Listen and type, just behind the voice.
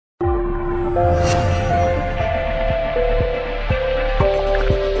Hey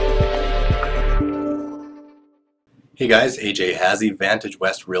guys, AJ Hazzi, Vantage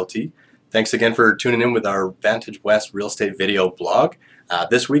West Realty. Thanks again for tuning in with our Vantage West Real Estate video blog.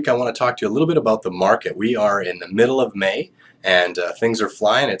 This week I want to talk to you a little bit about the market. We are in the middle of May and things are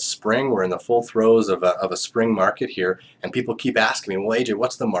flying. It's spring. We're in the full throes of a spring market here, and people keep asking me, well AJ,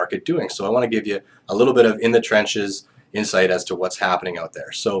 what's the market doing? So I want to give you a little bit of in the trenches insight as to what's happening out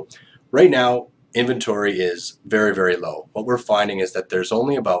there. So right now inventory is very, very low. What we're finding is that there's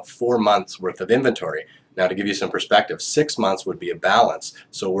only about 4 months worth of inventory. Now, to give you some perspective, 6 months would be a balance.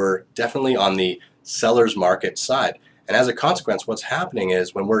 So we're definitely on the seller's market side. And as a consequence, what's happening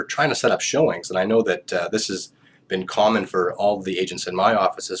is when we're trying to set up showings, and I know that this has been common for all of the agents in my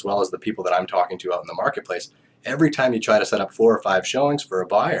office as well as the people that I'm talking to out in the marketplace, every time you try to set up 4 or 5 showings for a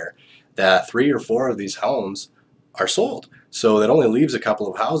buyer, that 3 or 4 of these homes are sold. So that only leaves a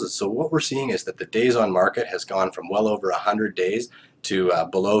couple of houses. So what we're seeing is that the days on market has gone from well over 100 days to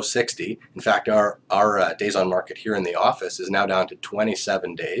below 60. In fact, our days on market here in the office is now down to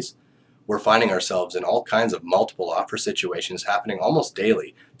 27 days. We're finding ourselves in all kinds of multiple offer situations happening almost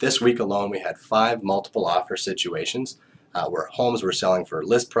daily. This week alone, we had 5 multiple offer situations where homes were selling for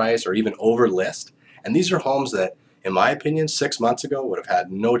list price or even over list. And these are homes that, in my opinion, 6 months ago would have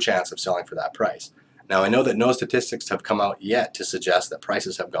had no chance of selling for that price. Now, I know that no statistics have come out yet to suggest that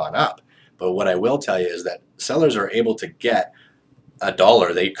prices have gone up, but what I will tell you is that sellers are able to get a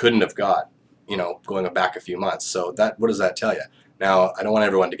dollar they couldn't have got, going back a few months. So what does that tell you? Now, I don't want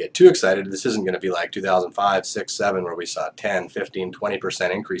everyone to get too excited. This isn't going to be like 2005, 6, 7, where we saw 10, 15,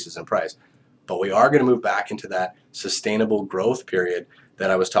 20% increases in price. But we are going to move back into that sustainable growth period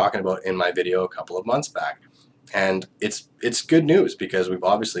that I was talking about in my video a couple of months back. And it's good news because we've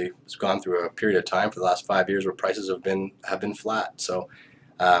obviously gone through a period of time for the last 5 years where prices have been flat. So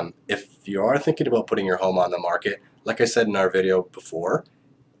if you are thinking about putting your home on the market, like I said in our video before,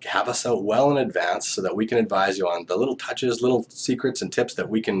 have us out well in advance so that we can advise you on the little touches, little secrets and tips that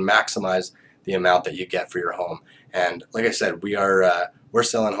we can maximize the amount that you get for your home. And like I said, we're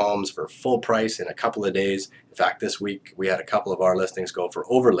selling homes for full price in a couple of days. In fact, this week we had a couple of our listings go for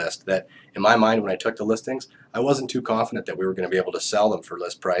over list that, in my mind, when I took the listings, I wasn't too confident that we were going to be able to sell them for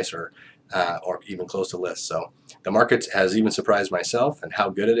list price or even close to list. So the market has even surprised myself and how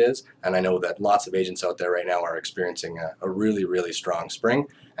good it is. And I know that lots of agents out there right now are experiencing a really, really strong spring.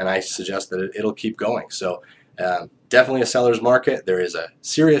 And I suggest that it'll keep going. So definitely a seller's market. There is a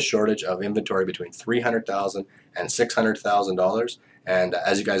serious shortage of inventory between $300,000 and $600,000. And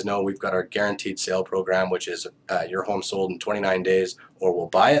as you guys know, we've got our guaranteed sale program, which is your home sold in 29 days or we'll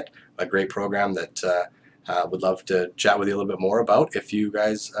buy it. A great program that would love to chat with you a little bit more about if you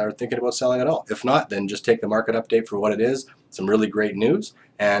guys are thinking about selling at all. If not, then just take the market update for what it is. Some really great news.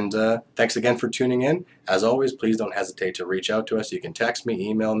 And thanks again for tuning in. As always, please don't hesitate to reach out to us. You can text me,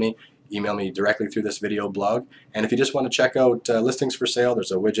 email me directly through this video blog. And if you just want to check out listings for sale,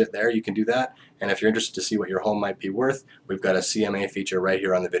 there's a widget there. You can do that. And if you're interested to see what your home might be worth, we've got a CMA feature right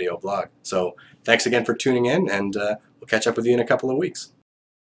here on the video blog. So thanks again for tuning in, and we'll catch up with you in a couple of weeks.